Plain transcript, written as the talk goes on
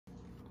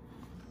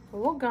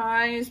Hello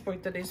guys, for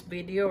today's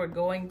video we're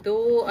going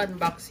to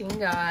unboxing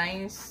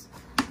guys.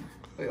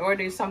 We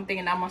ordered something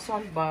in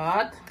Amazon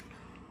but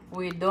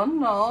we don't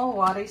know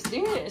what is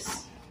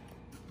this.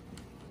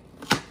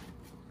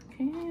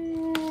 Okay,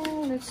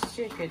 let's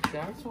check it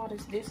guys. What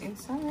is this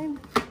inside?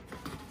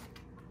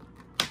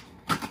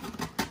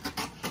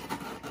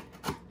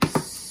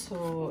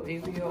 So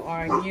if you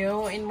are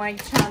new in my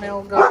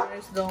channel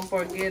guys, don't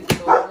forget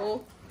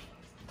to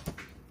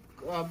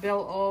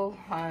bell all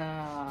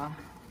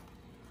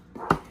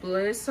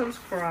please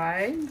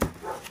subscribe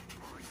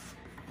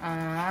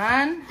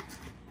and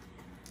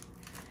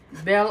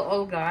bell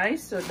all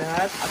guys so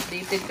that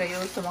updated kayo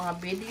sa mga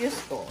videos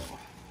ko.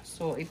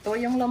 So ito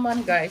yung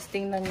laman guys,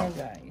 tingnan nyo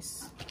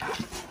guys.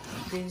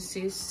 This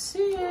is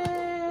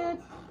it.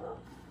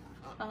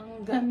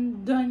 Ang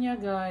ganda niya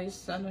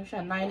guys. Ano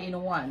siya?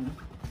 9-in-1.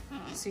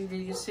 See,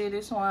 did you see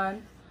this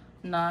one?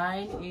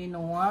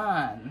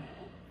 9-in-1.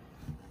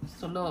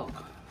 So look.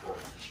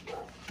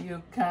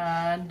 You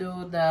can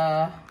do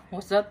the,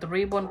 what's that? The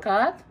ribbon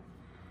cut?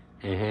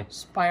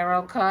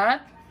 Spiral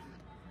cut?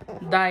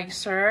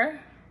 Dicer.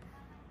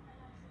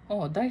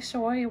 Oh, dicer.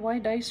 Why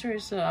dicer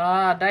is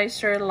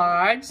dicer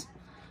large,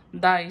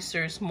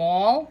 dicer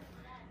small,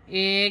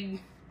 egg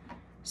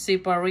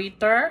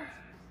separator,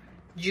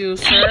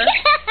 juicer,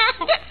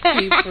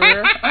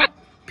 paper,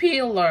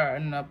 peeler,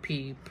 no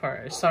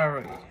paper.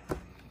 Sorry.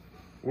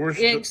 Where's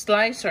egg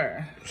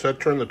slicer. Does that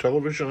turn the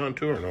television on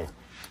too or no?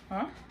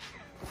 Huh?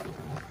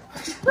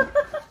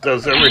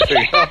 Does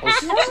everything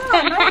else?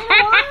 Yeah,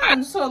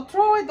 9-in-1. So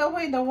throw it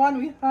away, the one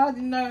we had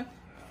in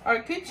our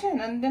kitchen,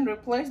 and then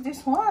replace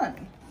this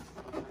one.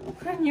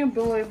 Can you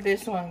believe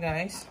this one,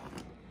 guys?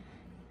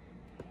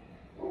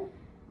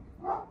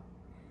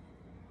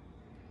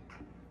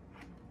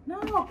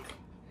 No.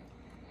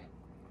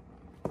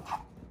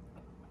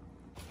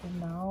 And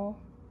now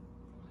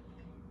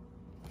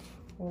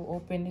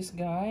we'll open this,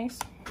 guys.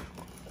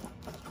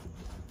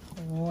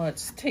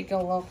 Let's take a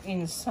look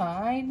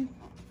inside.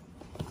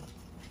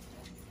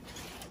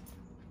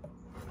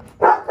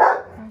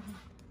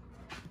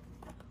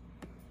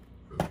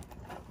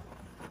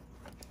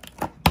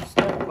 What's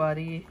that,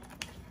 buddy?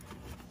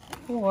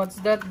 What's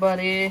that,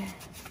 buddy?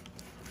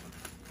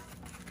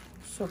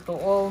 So to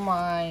all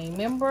my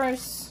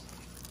members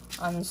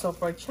and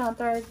super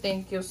chatter,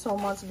 thank you so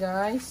much,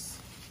 guys.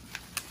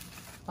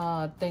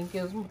 Thank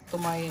you to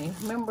my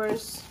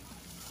members.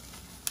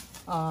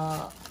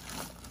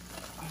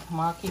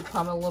 Maki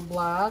Pamela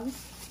Vlogs,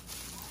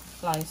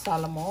 Lai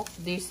Salamok,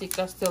 DC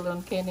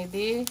Castellon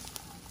Kennedy,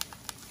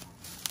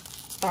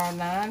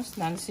 Tarnans,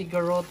 Nancy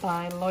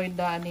Garota,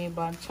 Lloyda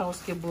Aniban,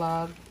 Chowski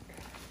Vlog,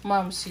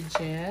 Mom si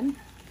Jen.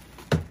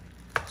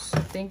 So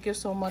thank you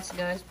so much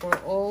guys for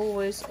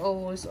always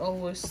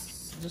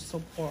the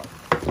support.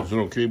 Is it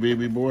okay,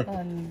 baby boy?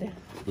 And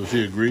Does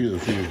he agree?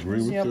 Does he agree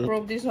with that? you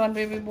approve this one,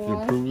 baby boy? You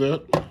approve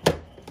that?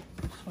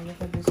 So look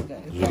at this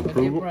guys. Does he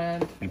approve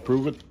different. it? You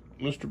approve it,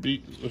 Mr.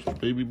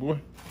 Baby boy?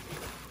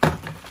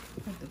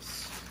 Look at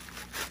this.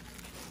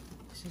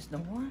 This is the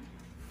one.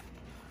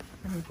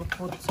 And we could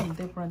put some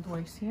different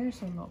ways here,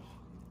 so look.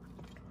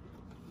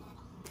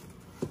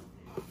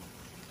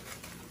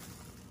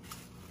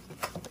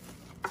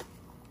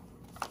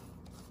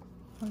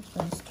 Where's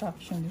the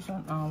instruction? This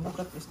one. Oh, look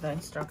at this, the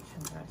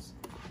instruction, guys.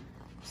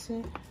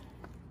 See? You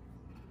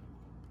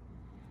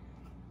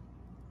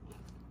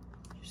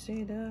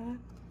see that?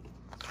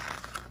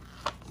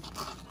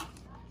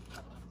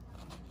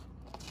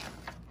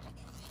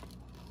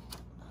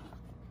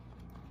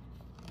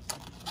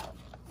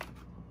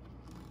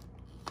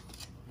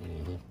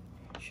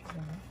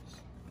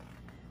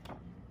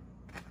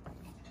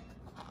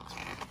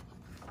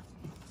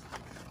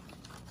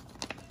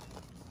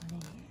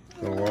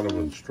 A lot of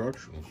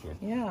instructions. So.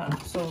 Yeah,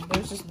 so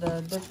there's just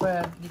the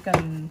different, you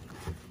can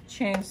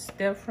change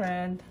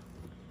different,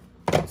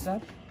 what's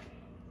that?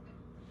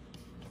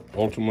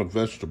 Ultimate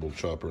vegetable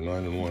chopper,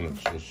 9-in-1. It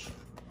says.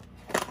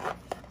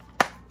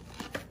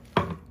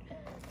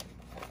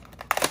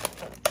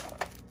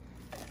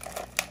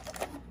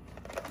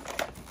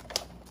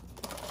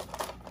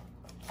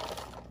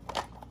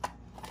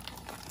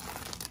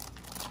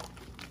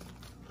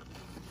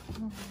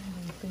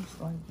 Things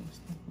like this.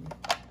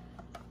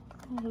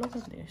 Oh, look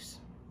at this.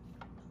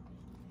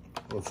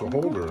 Well, it's a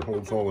holder. It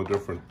holds all the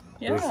different.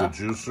 Yeah. There's the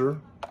juicer.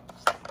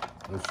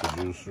 That's the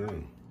juicer.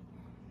 And,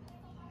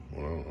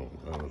 well,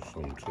 that was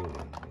some too.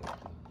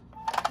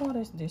 What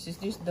is this? Is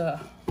this the...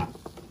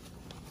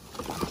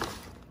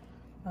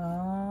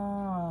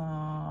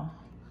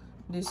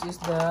 this is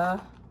the...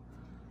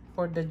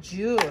 for the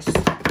juice.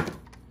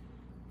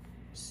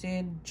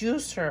 See,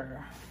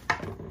 juicer.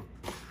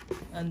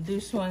 And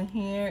this one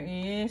here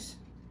is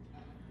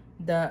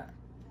the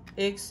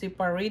egg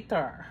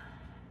separator.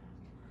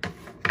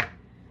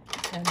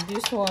 And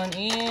this one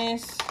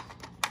is,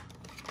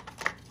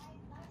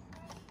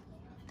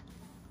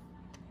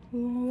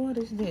 what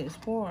is this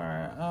for?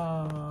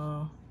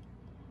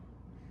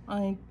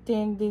 I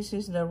think this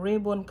is the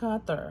ribbon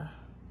cutter.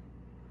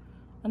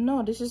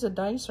 No, this is a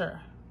dicer.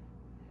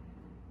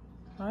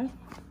 Right?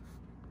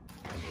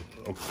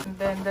 Okay. And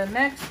then the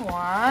next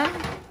one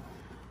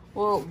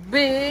will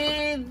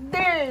be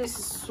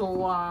this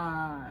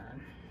one.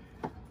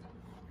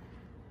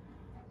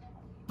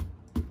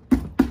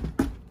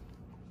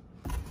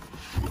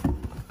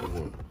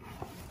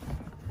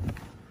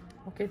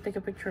 Okay, take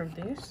a picture of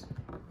this.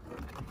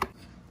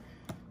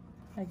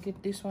 I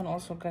get this one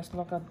also, guys.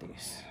 Look at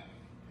this.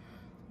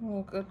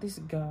 Look at this,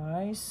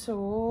 guys.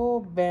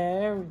 So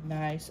very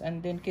nice.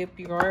 And then keep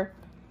your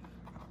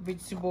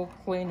vegetable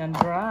clean and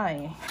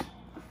dry.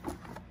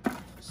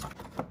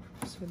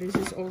 So this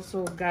is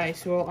also,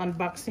 guys, we'll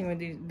unboxing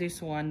with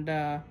this one,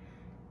 the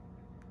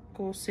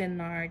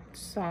Cuisinart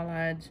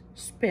salad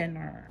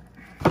spinner.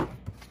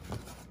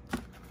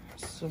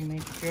 So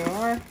make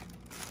your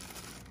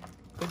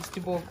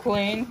vegetable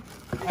clean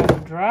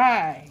and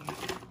dry,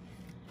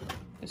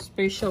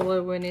 especially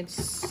when you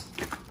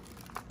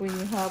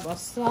have a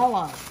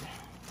salad.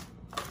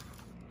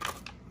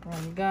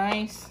 Right,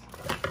 guys?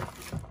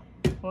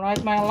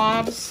 Right, my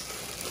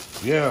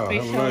loves? Yeah, have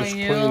a nice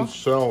clean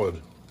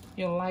salad.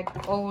 You like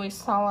always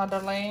salad,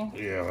 darling?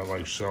 Yeah, I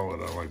like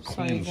salad. I like So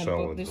clean you can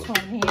salad. put this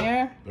one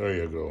here. There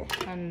you go.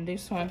 And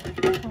this one.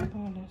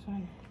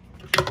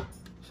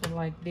 So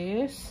like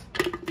this.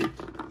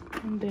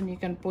 And then you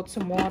can put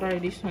some water,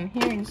 this one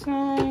here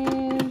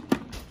inside.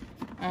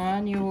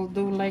 And you will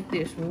do like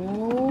this.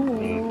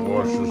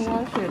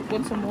 Wash it.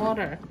 Put some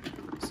water.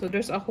 So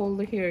there's a hole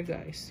here,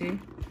 guys. See?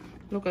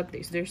 Look at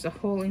this. There's a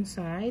hole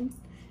inside.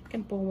 You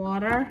can put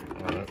water.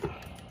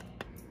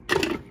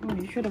 Oh,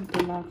 you should have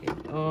to lock it.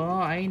 Oh,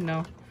 I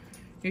know.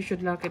 You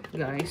should lock it,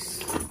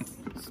 guys.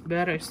 It's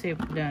better safe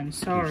than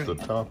sorry. It's the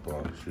top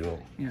box, yeah.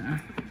 Yeah.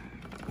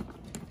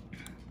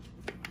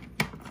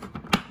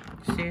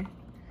 See?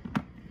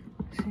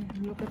 See?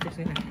 Look at this.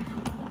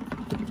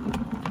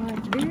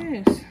 Like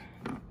this.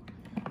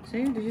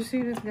 See? Did you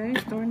see this,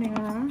 guys? Turning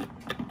around.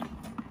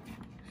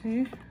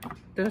 See?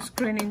 The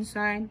screen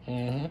inside.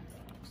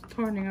 It's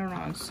turning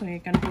around. So you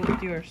can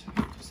put your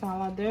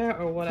salad there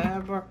or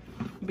whatever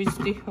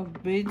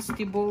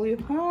vegetable you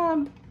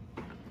have.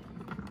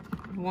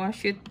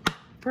 Wash it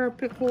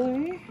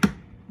perfectly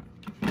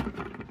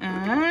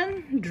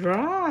and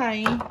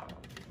dry.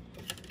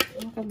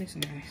 Look at this,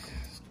 guys.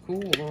 It's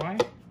cool,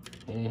 right?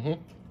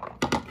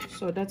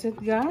 So that's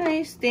it,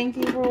 guys. Thank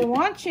you for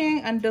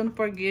watching, and don't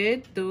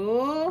forget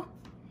to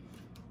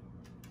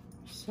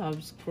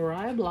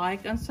subscribe,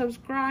 like, and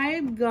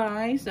subscribe,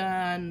 guys.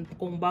 And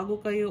kung bago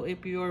kayo,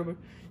 if you're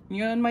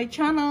new on my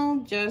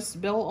channel,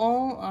 just bell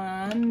all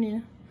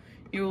and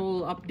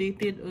you'll update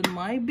it on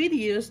my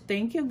videos.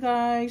 Thank you,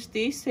 guys.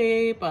 Stay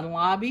safe and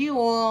love you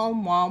all.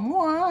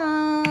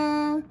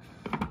 Mwah.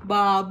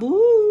 Babu.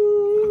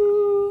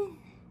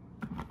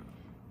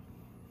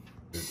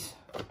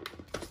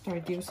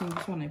 Start using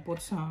this one. I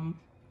put some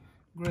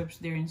grapes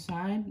there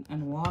inside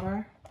and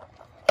water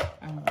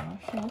and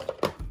wash it.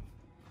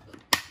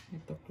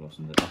 Need to close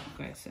the top,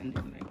 guys, and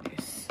then like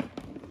this.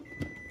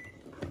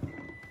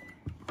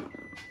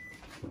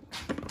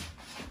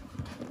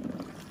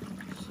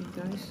 See,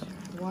 guys,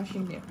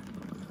 washing there.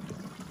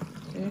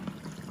 See,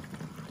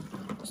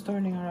 it's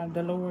turning around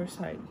the lower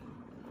side.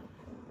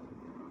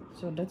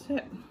 So that's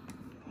it.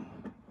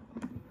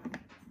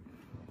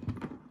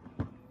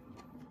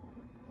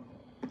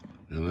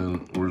 And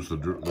then where's the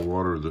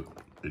water that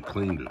it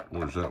cleaned it?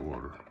 Where's that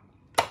water?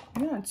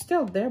 Yeah, it's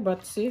still there,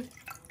 but see.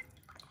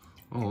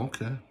 Oh,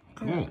 okay.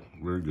 Cool. Yeah.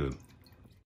 Very good.